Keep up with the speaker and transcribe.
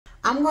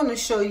I'm going to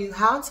show you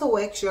how to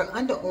wax your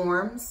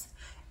underarms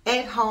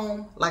at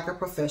home like a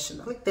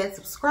professional. Click that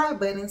subscribe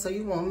button so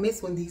you won't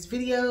miss when these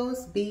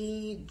videos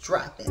be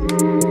dropping.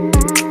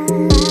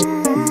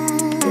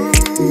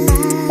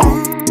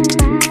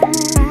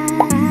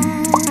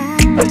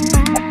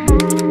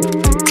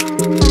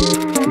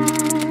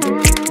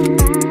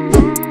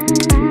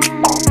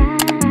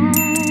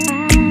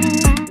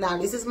 Now,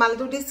 this is my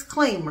little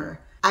disclaimer.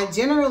 I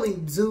generally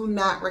do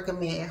not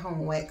recommend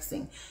at-home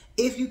waxing.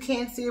 If you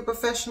can't see a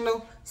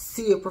professional,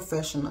 see a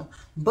professional.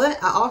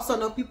 But I also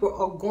know people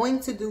are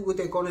going to do what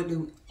they're going to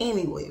do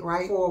anyway,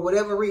 right? For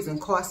whatever reason,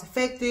 cost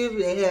effective,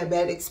 they had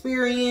bad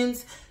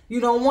experience. You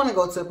don't want to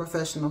go to a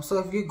professional. So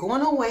if you're going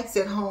to wax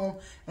at home,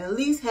 at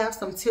least have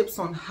some tips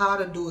on how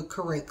to do it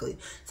correctly.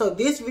 So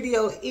this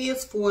video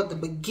is for the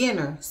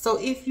beginner. So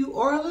if you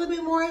are a little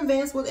bit more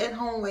advanced with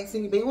at-home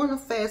waxing, you may want to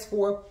fast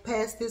forward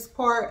past this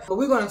part. But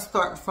we're going to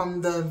start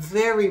from the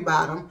very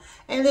bottom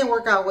and then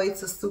work our way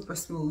to super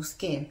smooth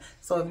skin.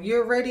 So if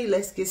you're ready,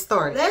 let's get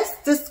started.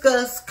 Let's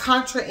discuss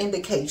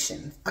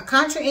contraindications. A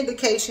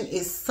contraindication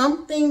is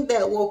something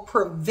that will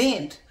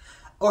prevent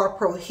or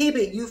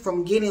prohibit you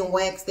from getting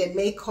waxed that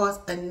may cause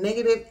a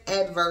negative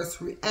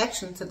adverse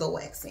reaction to the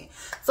waxing.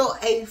 So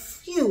a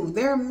few,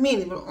 there are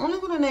many, but I'm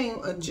only going to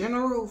name a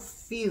general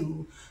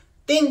few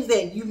things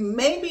that you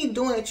may be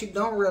doing that you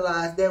don't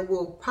realize that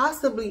will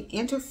possibly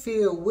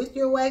interfere with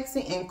your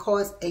waxing and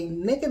cause a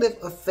negative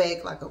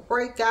effect like a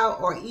breakout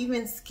or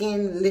even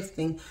skin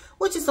lifting,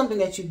 which is something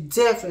that you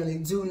definitely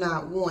do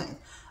not want.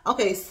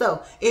 Okay,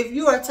 so if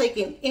you are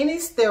taking any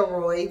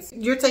steroids,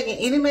 you're taking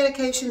any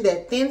medication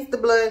that thins the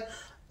blood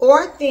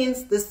or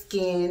thins the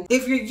skin,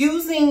 if you're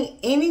using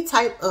any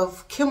type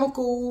of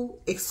chemical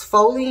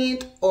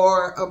exfoliant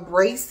or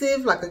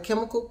abrasive like a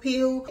chemical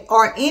peel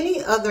or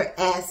any other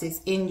acids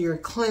in your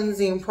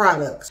cleansing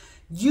products,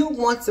 you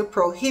want to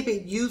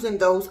prohibit using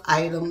those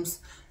items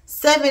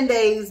 7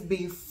 days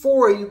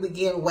before you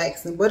begin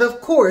waxing. But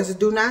of course,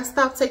 do not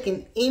stop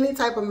taking any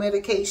type of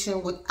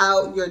medication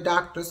without your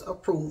doctor's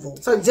approval.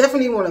 So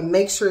definitely want to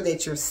make sure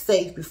that you're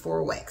safe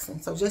before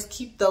waxing. So just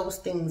keep those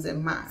things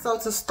in mind. So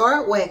to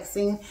start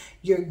waxing,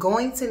 you're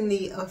going to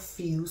need a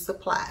few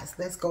supplies.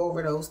 Let's go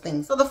over those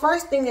things. So the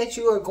first thing that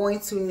you are going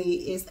to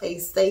need is a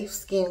safe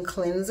skin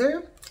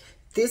cleanser.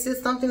 This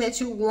is something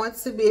that you want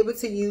to be able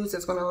to use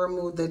that's going to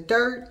remove the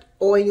dirt,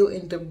 oil,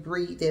 and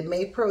debris that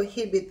may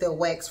prohibit the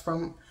wax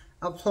from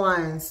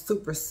applying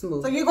super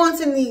smooth. So you're going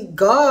to need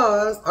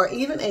gauze or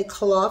even a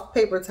cloth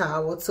paper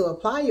towel to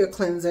apply your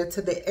cleanser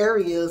to the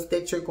areas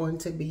that you're going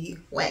to be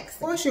waxing. Of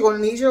course, you're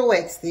going to need your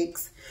wax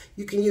sticks.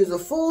 You can use a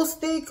full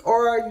stick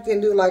or you can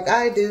do like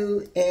I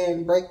do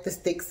and break the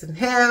sticks in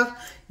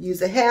half.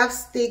 Use a half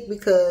stick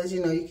because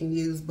you know you can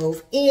use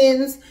both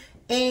ends.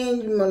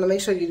 And you want to make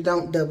sure you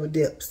don't double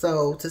dip.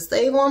 So to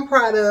save on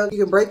product, you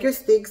can break your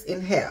sticks in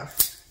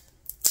half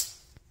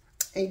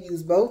and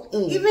use both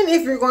ends. Even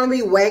if you're going to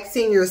be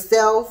waxing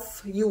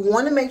yourself, you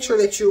want to make sure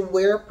that you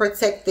wear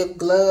protective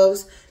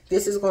gloves.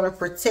 This is going to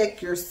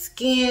protect your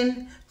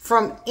skin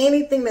from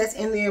anything that's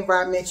in the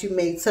environment you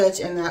may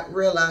touch and not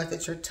realize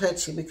that you're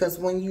touching. Because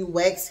when you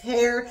wax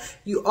hair,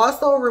 you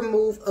also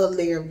remove a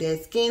layer of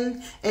dead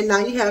skin. And now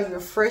you have your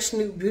fresh,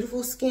 new,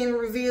 beautiful skin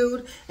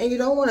revealed. And you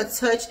don't want to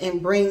touch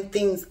and bring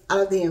things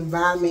out of the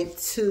environment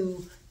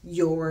to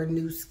your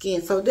new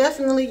skin. So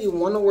definitely you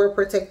want to wear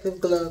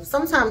protective gloves.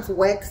 Sometimes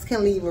wax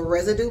can leave a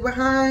residue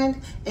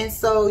behind, and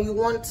so you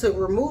want to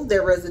remove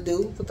that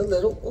residue with a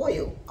little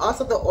oil.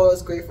 Also, the oil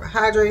is great for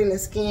hydrating the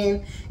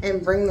skin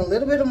and bringing a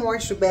little bit of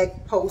moisture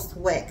back post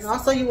wax. And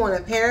also you want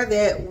to pair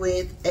that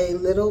with a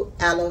little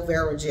aloe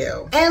vera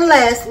gel. And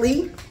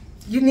lastly,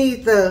 you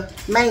need the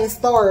main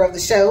star of the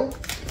show,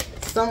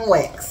 some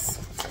wax.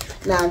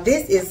 Now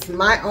this is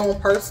my own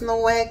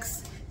personal wax.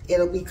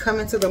 It'll be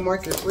coming to the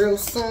market real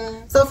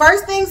soon. So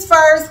first things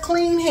first,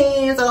 clean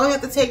hands. I don't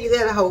have to tell you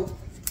that, I hope.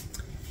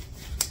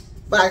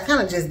 But I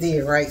kind of just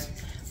did, right?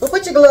 But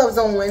put your gloves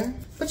on.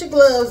 Put your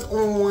gloves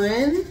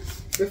on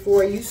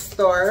before you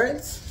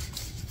start.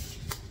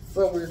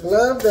 So we're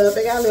gloved up.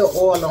 They got a little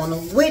oil on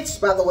them,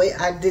 which, by the way,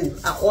 I do.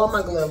 I oil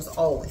my gloves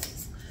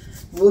always.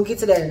 We'll get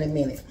to that in a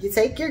minute. You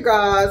take your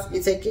gauze.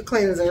 You take your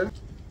cleanser.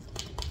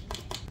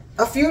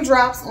 A few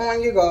drops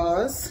on your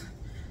gauze.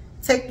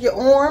 Take your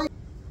arm.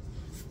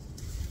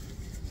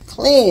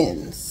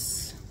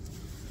 Cleanse.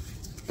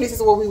 This is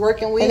what we're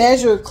working with. And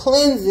as you're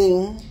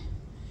cleansing,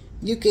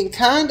 you can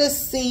kind of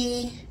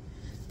see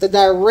the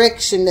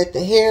direction that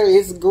the hair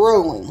is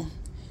growing.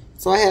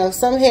 So I have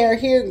some hair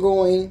here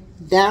going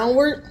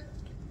downward,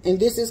 and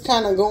this is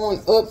kind of going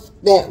up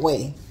that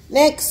way.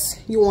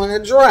 Next, you want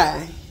to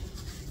dry.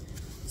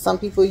 Some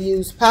people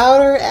use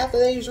powder after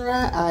they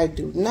dry. I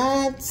do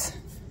not.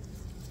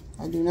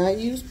 I do not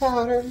use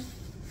powder.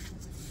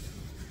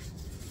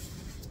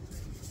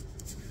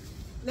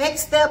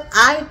 Next step,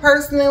 I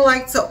personally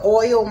like to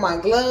oil my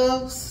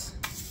gloves.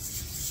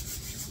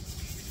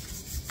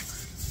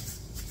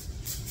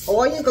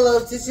 Oil your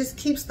gloves, this just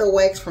keeps the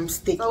wax from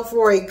sticking. So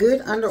for a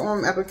good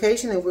underarm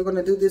application, and we're going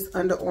to do this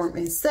underarm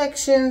in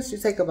sections, you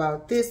take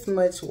about this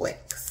much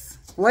wax.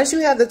 Once you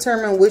have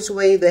determined which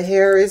way the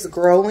hair is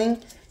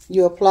growing,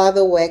 you apply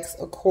the wax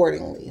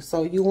accordingly.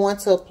 So you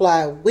want to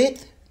apply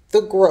with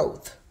the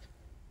growth.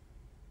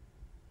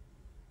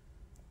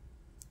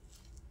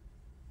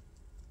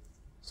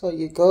 So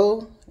you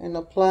go and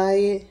apply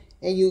it,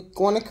 and you're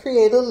going to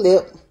create a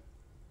lip,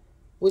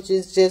 which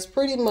is just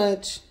pretty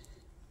much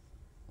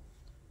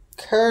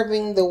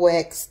curving the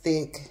wax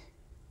stick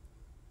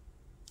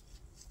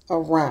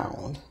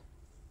around.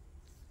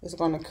 It's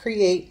going to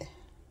create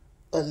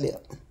a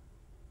lip.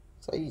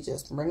 So you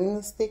just bring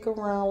the stick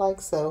around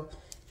like so,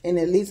 and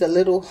it leaves a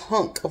little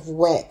hunk of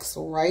wax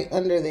right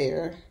under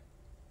there.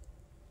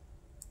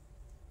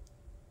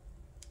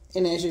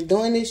 And as you're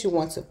doing this, you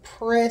want to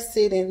press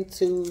it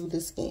into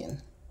the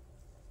skin.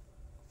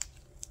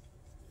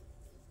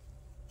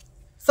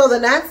 So the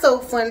not so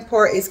fun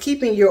part is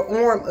keeping your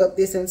arm up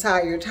this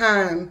entire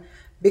time,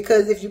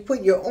 because if you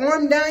put your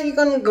arm down, you're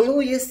going to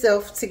glue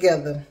yourself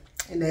together,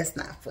 and that's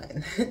not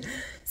fun.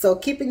 So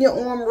keeping your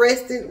arm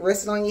rested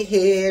on your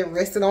head,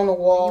 rested on the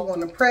wall. You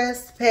want to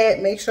press,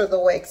 pat, make sure the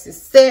wax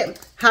is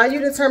set. How you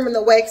determine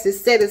the wax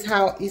is set is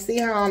how, you see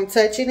how I'm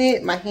touching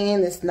it? My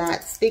hand is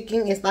not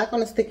sticking. It's not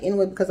going to stick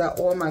anyway because I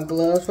oil my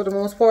gloves for the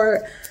most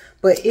part.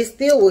 But it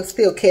still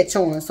will catch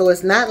on. So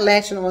it's not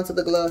latching onto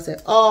the gloves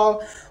at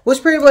all,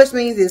 which pretty much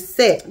means it's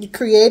set. You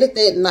created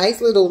that nice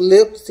little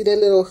lip. See that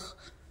little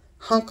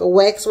hunk of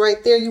wax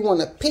right there? You want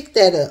to pick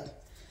that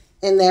up,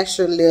 and that's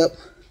your lip.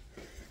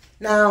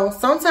 Now,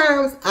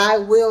 sometimes I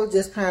will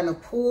just kind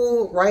of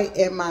pull right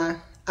at my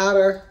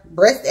outer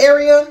breast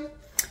area.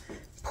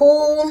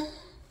 Pull,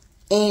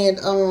 and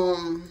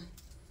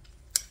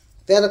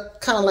that'll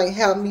kind of like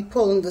have me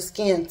pulling the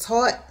skin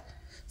taut.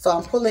 So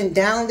I'm pulling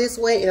down this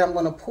way, and I'm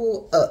going to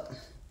pull up.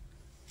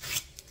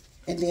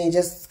 And then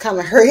just kind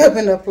of hurry up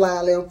and apply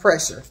a little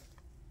pressure.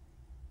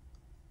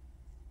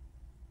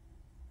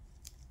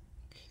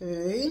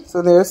 Okay,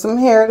 so there's some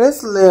hair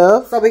that's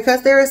left. So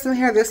because there is some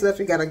hair that's left,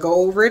 you got to go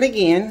over it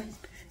again.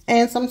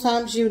 And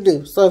sometimes you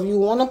do. So if you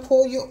want to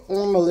pull your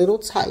arm a little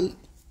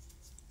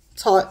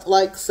taut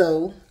like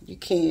so, you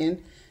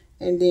can.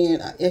 And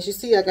then, as you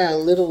see, I got a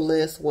little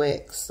less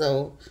wax.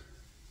 So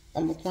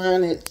I'm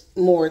applying it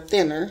more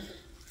thinner.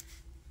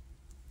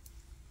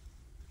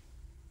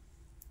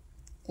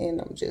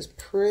 And I'm just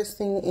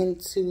pressing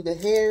into the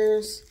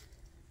hairs.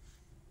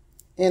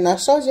 And I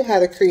showed you how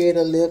to create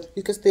a lip.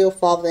 You can still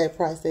follow that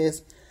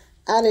process.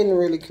 I didn't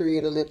really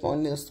create a lip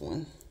on this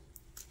one.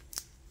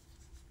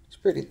 It's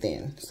pretty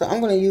thin. So I'm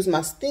going to use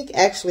my stick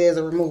actually as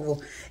a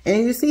removal.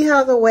 And you see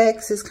how the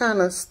wax is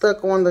kind of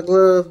stuck on the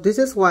glove? This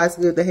is why it's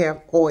good to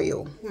have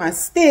oil. My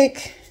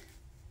stick,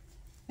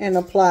 and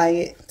apply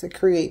it to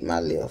create my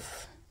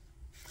lift.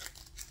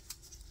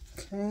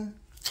 Okay.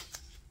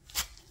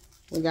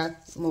 We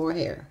got more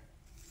hair.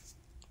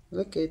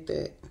 Look at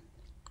that.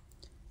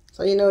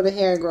 So you know the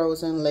hair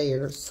grows in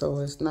layers, so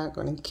it's not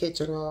going to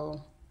catch it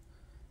all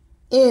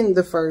in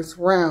the first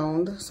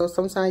round. So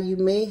sometimes you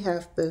may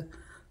have to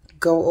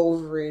go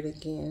over it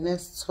again.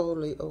 That's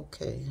totally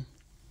okay.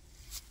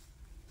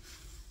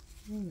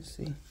 Let me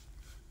see.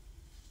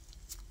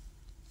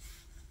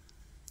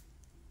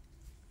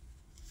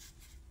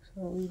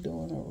 So we're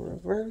doing a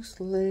reverse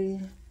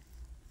lay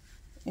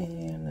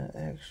and an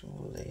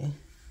actual lay.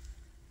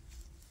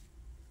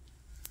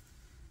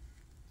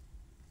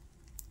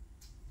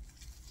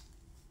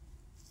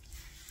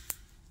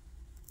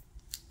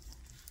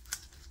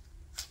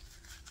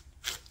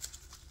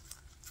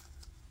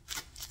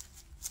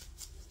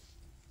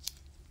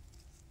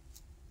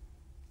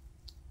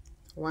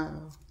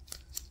 Wow,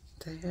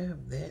 to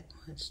have that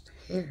much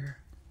hair.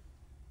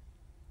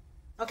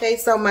 Okay,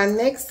 so my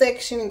next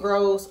section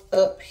grows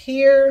up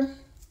here.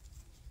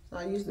 So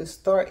I usually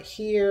start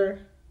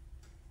here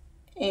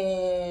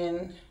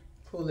and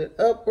pull it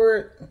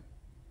upward,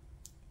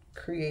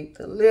 create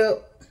the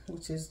lip,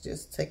 which is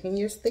just taking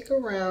your stick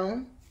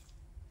around.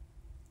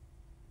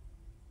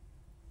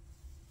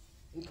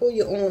 You pull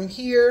your arm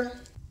here.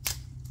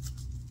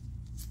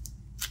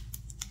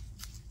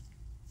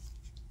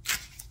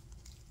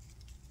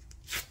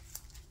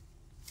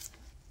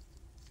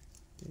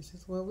 This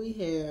is what we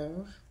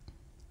have.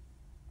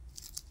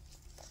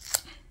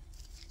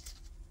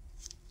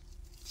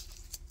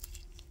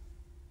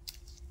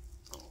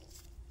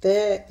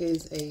 That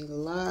is a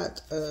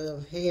lot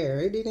of hair.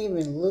 It didn't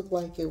even look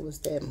like it was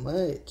that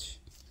much.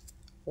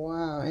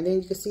 Wow. And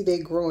then you can see they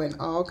grow in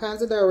all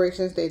kinds of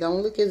directions. They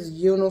don't look as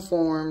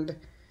uniformed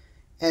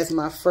as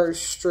my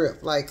first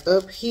strip. Like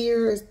up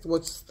here,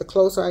 which the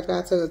closer I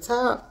got to the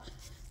top,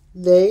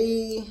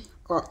 they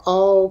are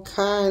all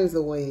kinds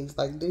of ways.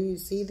 Like, do you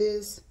see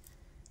this?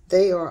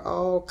 They are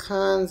all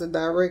kinds of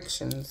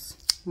directions.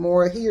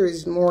 More here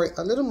is a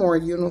little more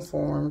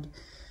uniformed,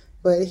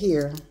 but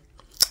here.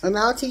 And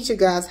I'll teach you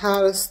guys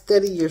how to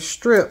study your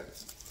strip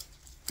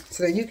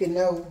so that you can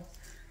know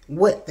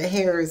what the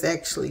hair is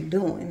actually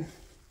doing.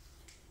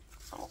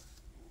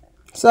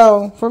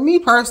 So for me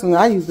personally,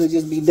 I usually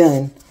just be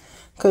done,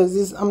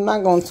 because I'm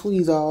not going to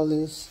tweeze all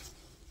this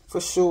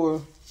for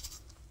sure.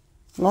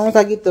 As long as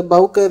I get the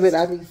bulk of it,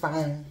 I'll be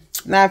fine.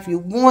 Now, if you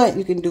want,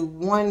 you can do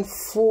one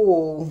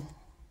full.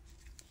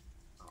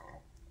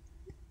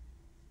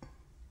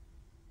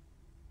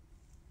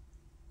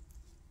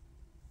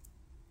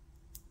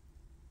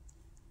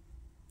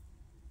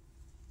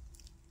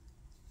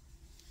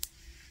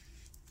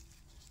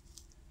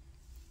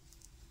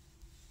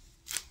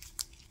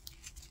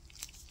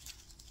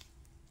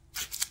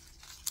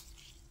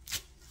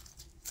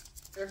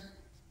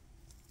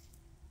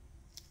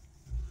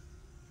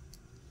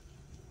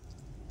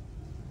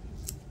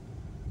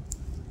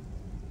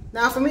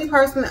 Now, for me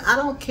personally, I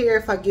don't care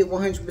if I get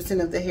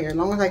 100% of the hair. As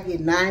long as I get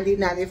 90,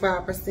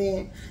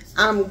 95%,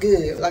 I'm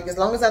good. Like, as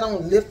long as I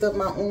don't lift up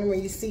my arm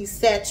and you see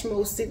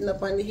Satchmo sitting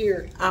up under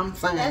here, I'm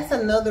fine. That's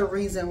another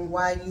reason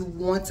why you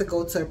want to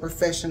go to a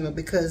professional,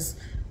 because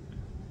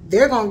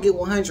they're going to get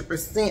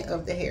 100%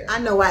 of the hair. I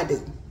know I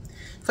do.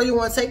 So you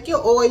want to take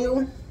your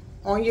oil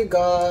on your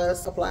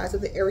gauze, apply to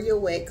the area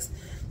wax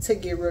to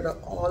get rid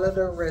of all of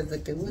the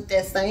residue. With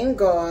that same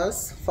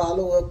gauze,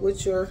 follow up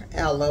with your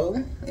aloe,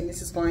 and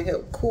this is going to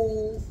help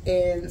cool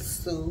and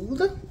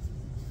soothe.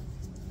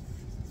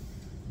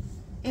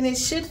 And it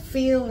should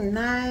feel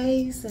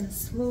nice and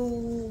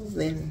smooth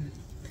and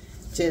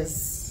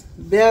just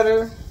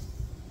better.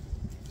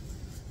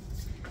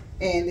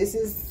 And this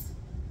is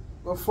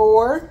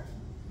before,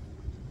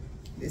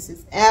 this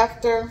is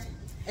after.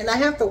 And I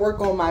have to work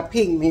on my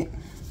pigment.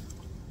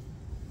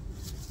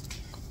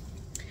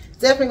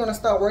 Definitely going to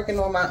start working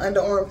on my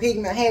underarm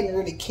pigment. I hadn't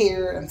really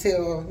cared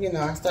until, you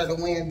know, I started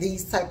wearing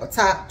these type of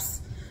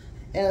tops.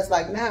 And it's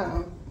like,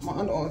 now my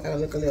underarm gotta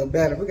look a little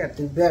better. We got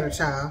to do better,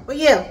 child. But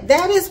yeah,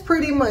 that is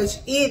pretty much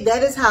it.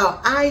 That is how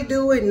I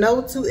do it.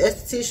 No two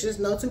estheticians,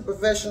 no two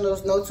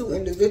professionals, no two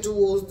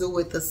individuals do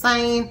it the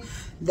same.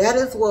 That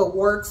is what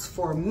works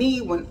for me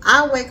when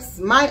I wax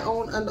my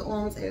own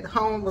underarms at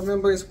home.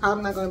 Remember, it's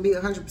probably not going to be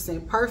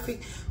 100%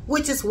 perfect,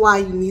 which is why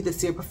you need to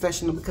see a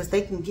professional, because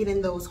they can get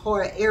in those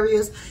hard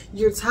areas.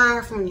 You're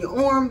tired from your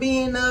arm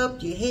being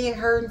up, your head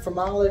hurting from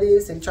all of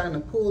this and trying to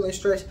pull and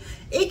stretch.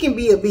 It can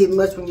be a bit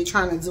much when you're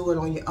trying to do it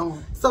on your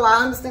own. So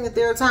I understand that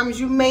there are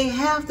times you may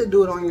have to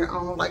do it on your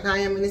own, like I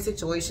am in this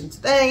situation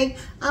today.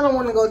 I don't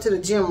want to go to the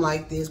gym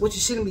like this, which you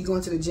shouldn't be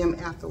going to the gym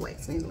after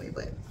waxing anyway,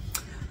 but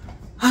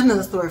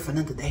another story for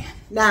another day.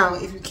 Now,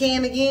 if you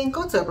can, again,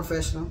 go to a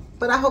professional.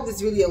 But I hope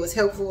this video was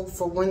helpful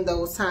for when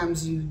those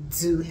times you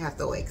do have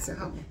to wax at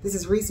home. This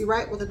is Reese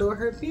Wright with Adore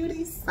Her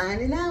Beauty,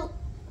 signing out.